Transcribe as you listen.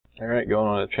Alright, going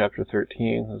on to chapter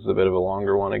 13. This is a bit of a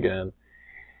longer one again.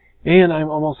 And I'm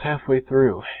almost halfway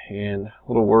through, and a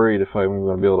little worried if I'm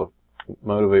going to be able to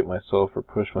motivate myself or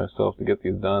push myself to get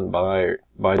these done by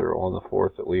or on the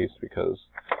 4th at least, because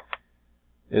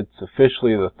it's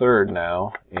officially the 3rd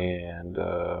now, and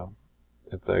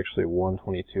it's actually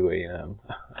 1:22 a.m.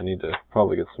 I need to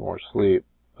probably get some more sleep,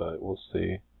 but we'll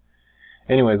see.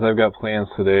 Anyways, I've got plans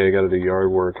today. I got to do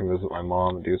yard work and visit my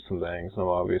mom and do some things. I'm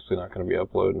obviously not going to be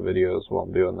uploading videos while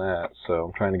I'm doing that, so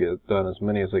I'm trying to get done as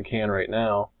many as I can right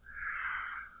now.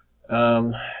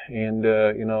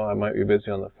 You know, I might be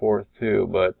busy on the 4th too,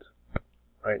 but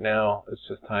right now it's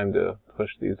just time to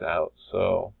push these out.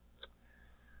 So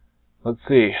let's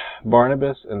see.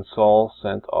 Barnabas and Saul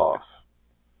sent off.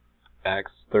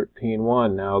 Acts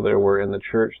 13:1. Now there were in the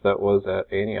church that was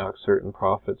at Antioch certain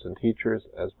prophets and teachers,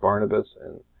 as Barnabas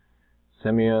and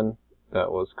Simeon,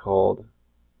 that was called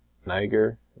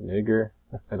Niger,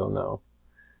 I don't know,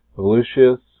 of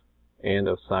Lucius, and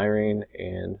of Cyrene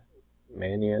and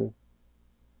Manaen,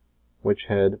 which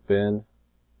had been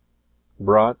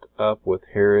brought up with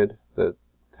Herod the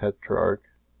Tetrarch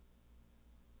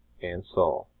and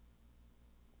Saul.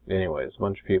 Anyways, a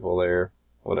bunch of people there,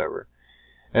 whatever.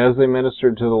 As they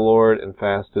ministered to the Lord and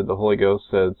fasted, the Holy Ghost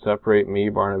said, "Separate me,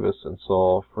 Barnabas, and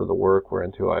Saul, for the work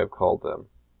whereunto I have called them."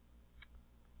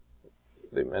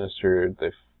 They ministered,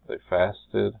 they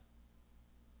fasted.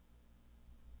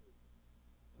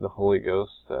 The Holy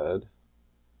Ghost said,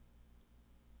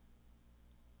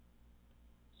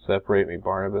 "Separate me,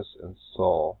 Barnabas and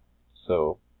Saul."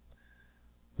 So,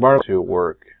 Barnabas to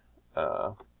work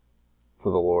for the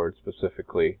Lord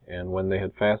specifically, and when they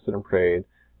had fasted and prayed,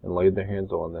 and laid their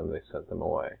hands on them, they sent them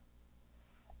away.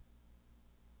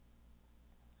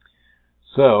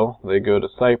 So, they go to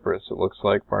Cyprus. It looks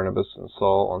like Barnabas and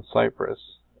Saul on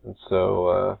Cyprus. And so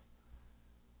I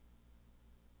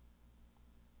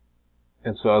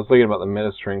was thinking about the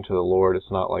ministering to the Lord.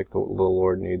 It's not like the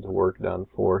Lord needs work done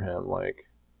for him, like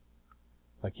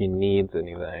he needs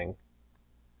anything.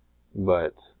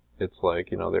 But it's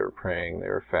like, you know, they were praying, they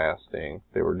were fasting,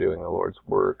 they were doing the Lord's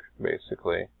work,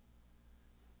 basically.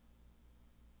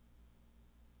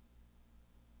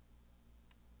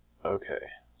 Okay,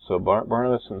 so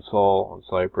Barnabas and Saul on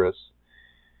Cyprus.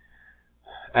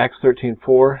 Acts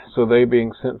 13:4. So they,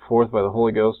 being sent forth by the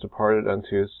Holy Ghost, departed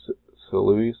unto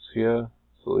Seleucia,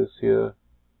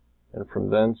 and from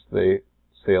thence they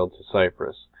sailed to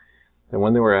Cyprus. And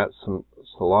when they were at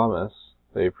Salamis,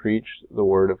 they preached the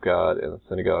word of God in the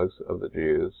synagogues of the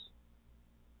Jews,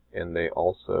 and they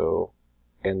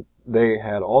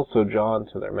had also John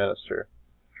to their minister.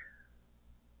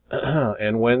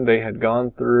 And when they had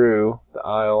gone through the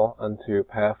isle unto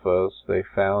Paphos, they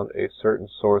found a certain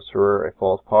sorcerer, a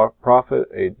false prophet,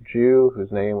 a Jew,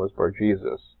 whose name was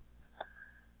Bar-Jesus,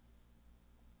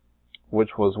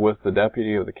 which was with the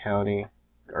deputy of the county,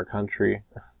 or country,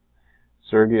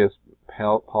 Sergius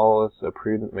Paulus, a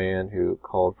prudent man, who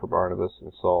called for Barnabas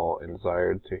and Saul, and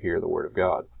desired to hear the word of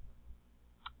God.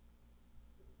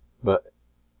 But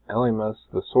Elymas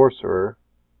the sorcerer,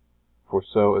 for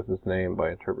so is his name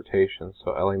by interpretation,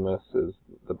 so Elymas is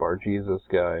the Bar-Jesus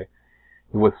guy,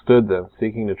 he withstood them,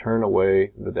 seeking to turn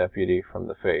away the deputy from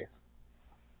the faith.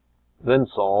 Then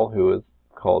Saul, who is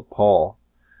called Paul,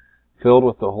 filled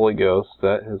with the Holy Ghost,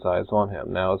 set his eyes on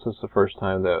him. Now, is this the first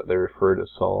time that they refer to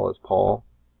Saul as Paul?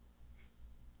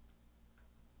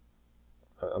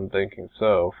 I'm thinking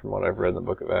so, from what I've read in the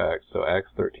book of Acts. So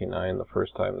Acts 13:9, the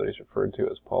first time that he's referred to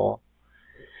as Paul.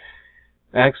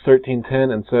 Acts 13:10,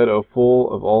 and said, O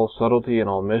full of all subtlety and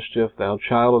all mischief, thou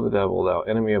child of the devil, thou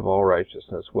enemy of all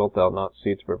righteousness, wilt thou not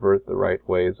see to pervert the right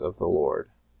ways of the Lord?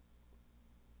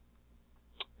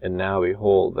 And now,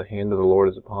 behold, the hand of the Lord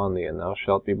is upon thee, and thou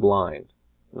shalt be blind,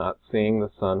 not seeing the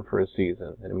sun for a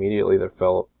season. And immediately there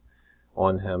fell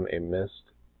on him a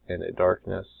mist and a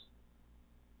darkness,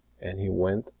 and he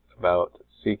went about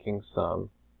seeking some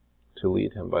to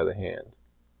lead him by the hand.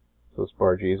 So this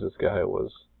Bar-Jesus guy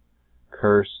was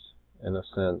cursed, in a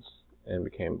sense, and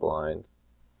became blind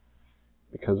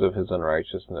because of his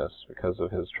unrighteousness, because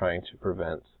of his trying to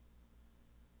prevent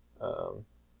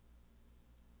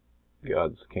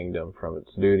God's kingdom from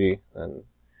its duty. And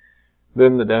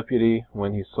then the deputy,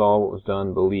 when he saw what was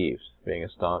done, believed, being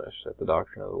astonished at the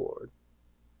doctrine of the Lord.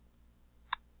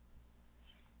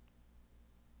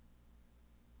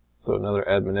 So another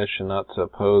admonition not to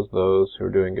oppose those who are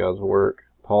doing God's work.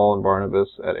 Paul and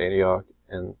Barnabas at Antioch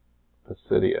and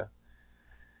Pisidia.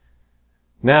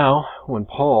 Now, when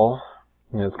Paul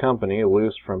and his company,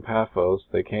 loosed from Paphos,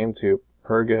 they came to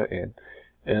Perga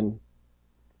and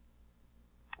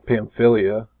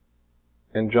Pamphylia,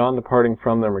 And John, departing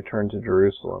from them, returned to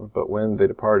Jerusalem. But when they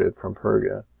departed from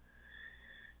Perga,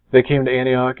 they came to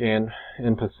Antioch and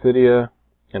in Pisidia,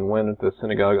 and went into the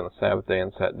synagogue on the Sabbath day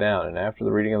and sat down. And after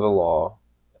the reading of the law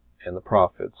and the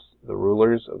prophets, the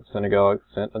rulers of the synagogue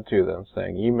sent unto them,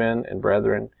 saying, Ye men and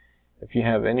brethren, if ye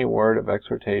have any word of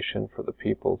exhortation for the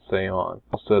people, say on.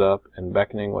 Paul stood up, and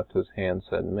beckoning with his hand,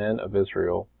 said, Men of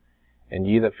Israel, and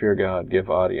ye that fear God, give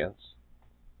audience.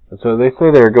 And so they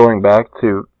say they're going back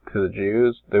to the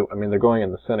Jews. They're going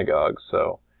in the synagogues,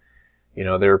 so, they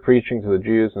were preaching to the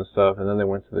Jews and stuff, and then they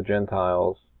went to the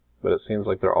Gentiles, but it seems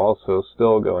like they're also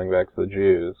still going back to the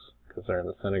Jews, because they're in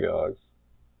the synagogues.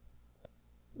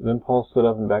 Then Paul stood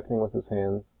up, and beckoning with his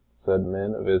hand, said,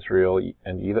 Men of Israel,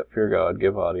 and ye that fear God,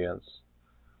 give audience.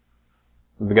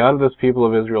 The God of this people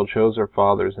of Israel chose their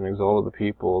fathers and exalted the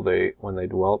people when they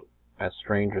dwelt as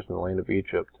strangers in the land of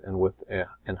Egypt, and with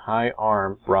an high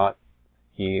arm brought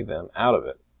he them out of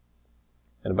it.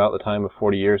 And about the time of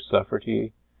 40 years suffered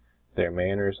he their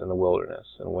manners in the wilderness.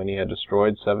 And when he had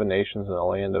destroyed 7 nations in the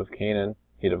land of Canaan,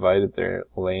 he divided their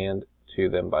land to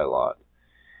them by lot.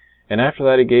 And after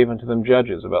that he gave unto them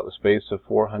judges about the space of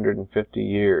 450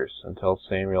 years, until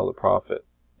Samuel the prophet.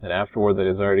 And afterward they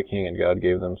desired a king, and God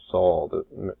gave them Saul,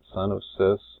 the son of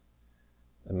Cis,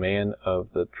 a man of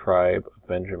the tribe of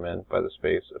Benjamin, by the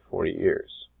space of 40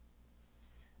 years.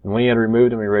 And when he had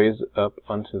removed him, he raised up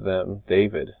unto them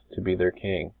David to be their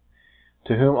king,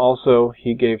 to whom also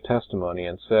he gave testimony,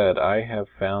 and said, I have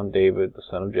found David, the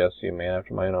son of Jesse, a man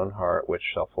after mine own heart, which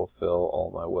shall fulfill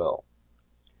all my will.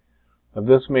 Of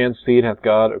this man's seed hath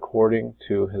God, according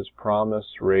to his promise,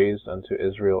 raised unto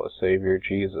Israel a Saviour,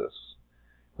 Jesus.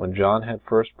 When John had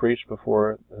first preached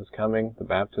before his coming the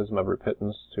baptism of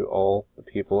repentance to all the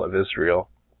people of Israel.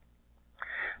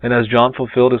 And as John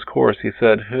fulfilled his course, he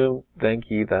said, Whom think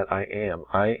ye that I am?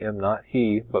 I am not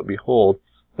he, but behold,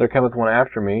 there cometh one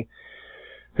after me,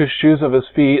 whose shoes of his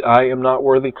feet I am not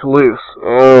worthy to loose.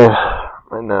 Oh,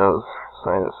 my nose,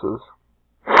 sinuses.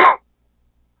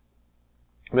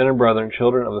 Men and brethren,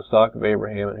 children of the stock of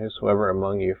Abraham, and whosoever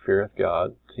among you feareth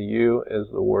God, to you is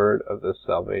the word of this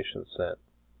salvation sent.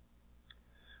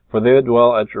 For they that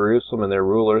dwell at Jerusalem and their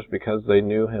rulers, because they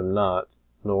knew him not,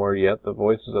 nor yet the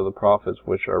voices of the prophets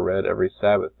which are read every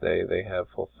Sabbath day, they have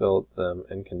fulfilled them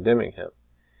in condemning him.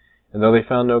 And though they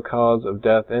found no cause of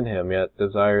death in him, yet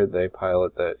desired they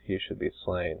Pilate that he should be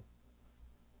slain.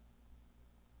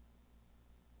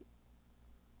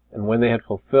 And when they had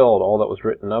fulfilled all that was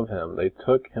written of him, they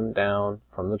took him down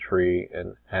from the tree,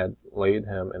 and had laid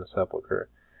him in a sepulchre.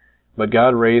 But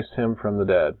God raised him from the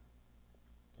dead.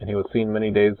 And he was seen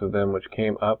many days of them which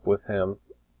came up with him,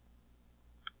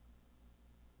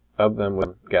 of them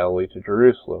with Galilee to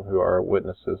Jerusalem, who are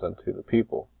witnesses unto the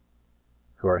people,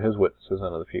 who are his witnesses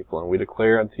unto the people. And we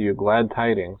declare unto you glad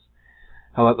tidings,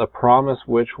 how that the promise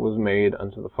which was made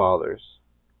unto the fathers,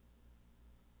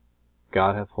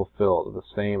 God hath fulfilled the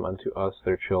same unto us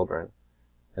their children,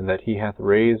 and that he hath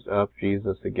raised up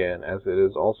Jesus again, as it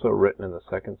is also written in the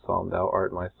 2nd Psalm, Thou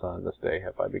art my son, this day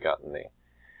have I begotten thee.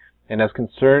 And as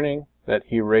concerning that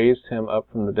he raised him up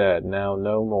from the dead, now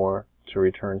no more to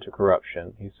return to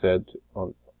corruption, he said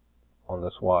on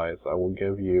this wise, I will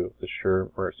give you the sure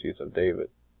mercies of David.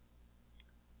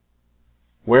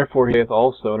 Wherefore he saith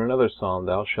also in another psalm,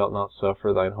 Thou shalt not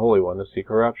suffer thine Holy One to see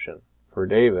corruption. For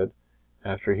David,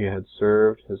 after he had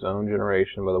served his own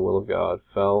generation by the will of God,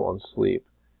 fell on sleep,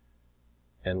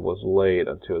 and was laid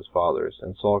unto his fathers,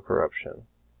 and saw corruption.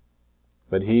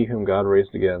 But he whom God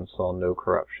raised again saw no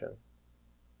corruption.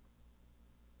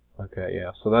 Okay,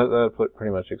 yeah, so that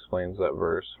pretty much explains that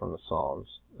verse from the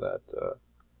Psalms, that,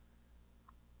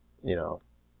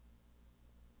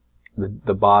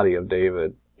 the body of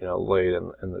David, laid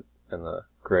in the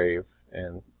grave,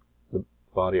 and the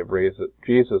body of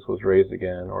Jesus was raised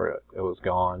again, or it was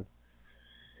gone.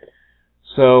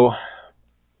 So,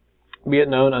 be it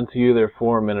known unto you,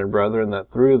 therefore, men and brethren,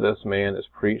 that through this man is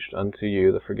preached unto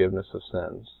you the forgiveness of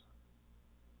sins.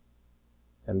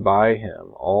 And by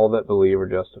him all that believe are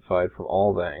justified from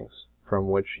all things, from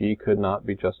which ye could not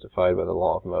be justified by the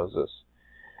law of Moses.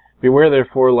 Beware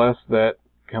therefore lest that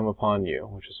come upon you,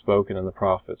 which is spoken in the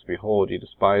prophets, Behold, ye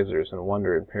despisers, and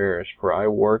wonder and perish, for I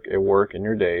work a work in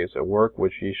your days, a work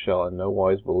which ye shall in no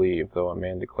wise believe, though a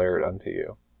man declare it unto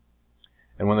you.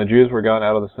 And when the Jews were gone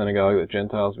out of the synagogue, the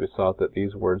Gentiles besought that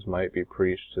these words might be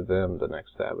preached to them the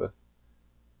next Sabbath.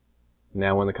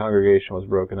 Now when the congregation was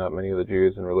broken up, many of the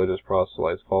Jews and religious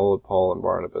proselytes followed Paul and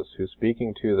Barnabas, who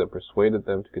speaking to them persuaded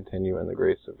them to continue in the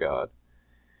grace of God.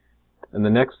 And the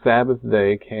next Sabbath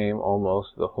day came almost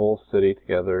the whole city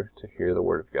together to hear the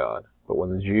word of God. But when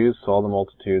the Jews saw the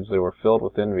multitudes, they were filled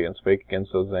with envy and spake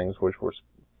against those things which were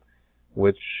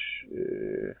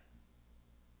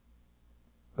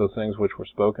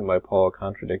spoken by Paul,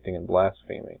 contradicting and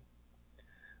blaspheming.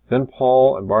 Then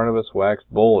Paul and Barnabas waxed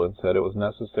bold and said, it was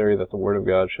necessary that the word of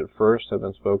God should first have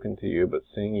been spoken to you, but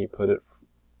seeing ye put it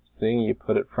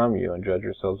from you, and judge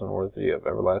yourselves unworthy of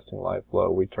everlasting life, lo,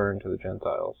 we turn to the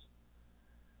Gentiles.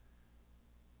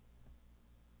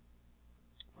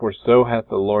 For so hath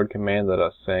the Lord commanded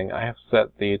us, saying, I have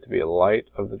set thee to be a light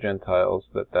of the Gentiles,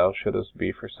 that thou shouldest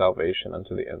be for salvation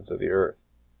unto the ends of the earth.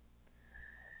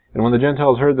 And when the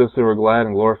Gentiles heard this, they were glad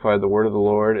and glorified the word of the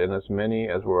Lord, and as many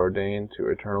as were ordained to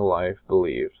eternal life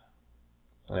believed.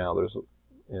 Now, there's,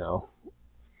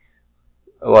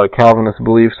 a lot of Calvinist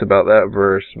beliefs about that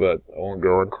verse, but I won't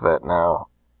go into that now.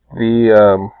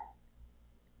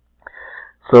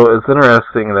 So it's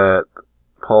interesting that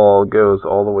Paul goes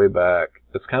all the way back.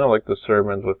 It's kind of like the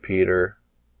sermons with Peter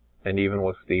and even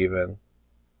with Stephen,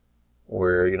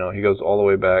 where, he goes all the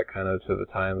way back kind of to the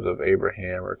times of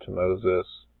Abraham or to Moses.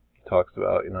 He talks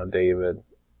about, David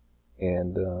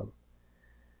and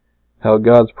how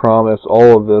God's promise,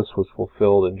 all of this was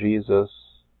fulfilled in Jesus.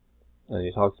 And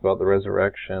he talks about the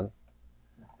resurrection.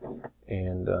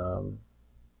 And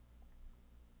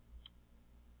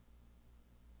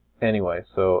anyway,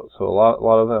 so a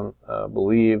lot of them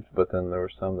believed, but then there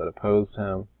were some that opposed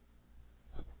him.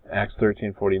 Acts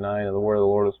 13:49, and the word of the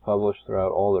Lord was published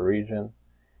throughout all the region.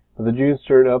 But the Jews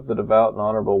stirred up the devout and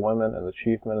honorable women and the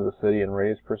chief men of the city, and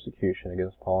raised persecution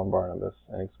against Paul and Barnabas,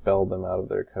 and expelled them out of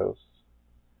their coasts.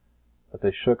 But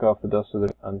they shook off the dust of their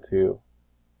unto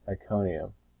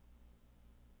Iconium.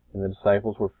 And the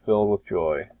disciples were filled with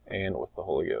joy and with the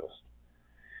Holy Ghost.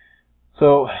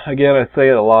 So, again, I say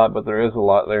it a lot, but there is a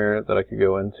lot there that I could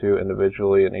go into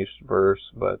individually in each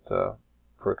verse, but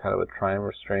for kind of a time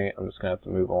restraint, I'm just going to have to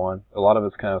move on. A lot of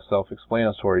it's kind of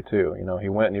self-explanatory, too. He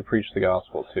went and he preached the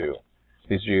gospel to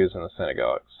these Jews in the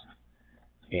synagogues.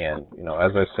 And,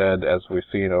 as I said, as we've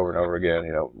seen over and over again,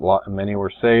 many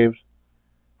were saved,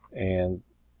 and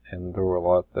there were a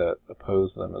lot that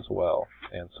opposed them as well.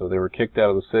 And so they were kicked out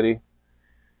of the city.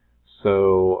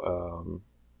 So,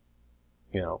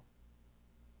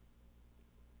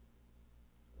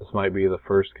 this might be the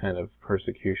first kind of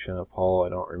persecution of Paul. I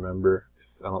don't remember.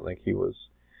 I don't think he was...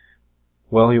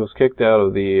 Well, he was kicked out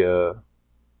of the...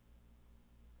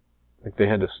 I think they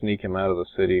had to sneak him out of the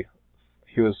city.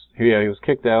 He was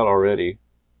kicked out already.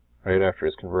 Right after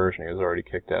his conversion, he was already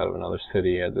kicked out of another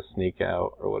city. He had to sneak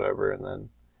out or whatever, and then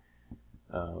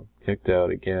kicked out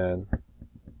again.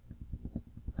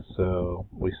 So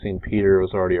we've seen Peter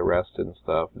was already arrested and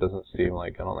stuff. It doesn't seem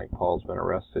like, I don't think Paul's been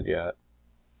arrested yet.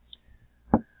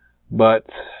 But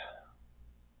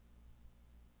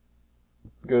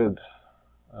good.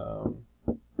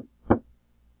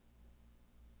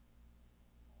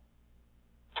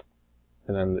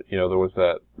 And then there was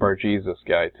that Bar-Jesus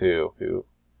guy too, who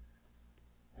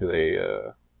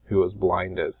was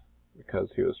blinded because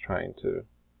he was trying to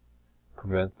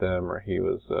prevent them, or he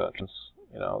was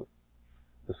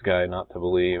this guy not to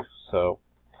believe. So,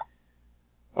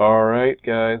 alright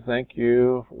guys, thank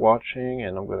you for watching,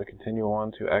 and I'm going to continue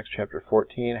on to Acts chapter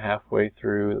 14, halfway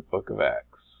through the book of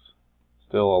Acts.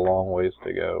 Still a long ways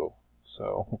to go,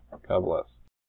 so God bless.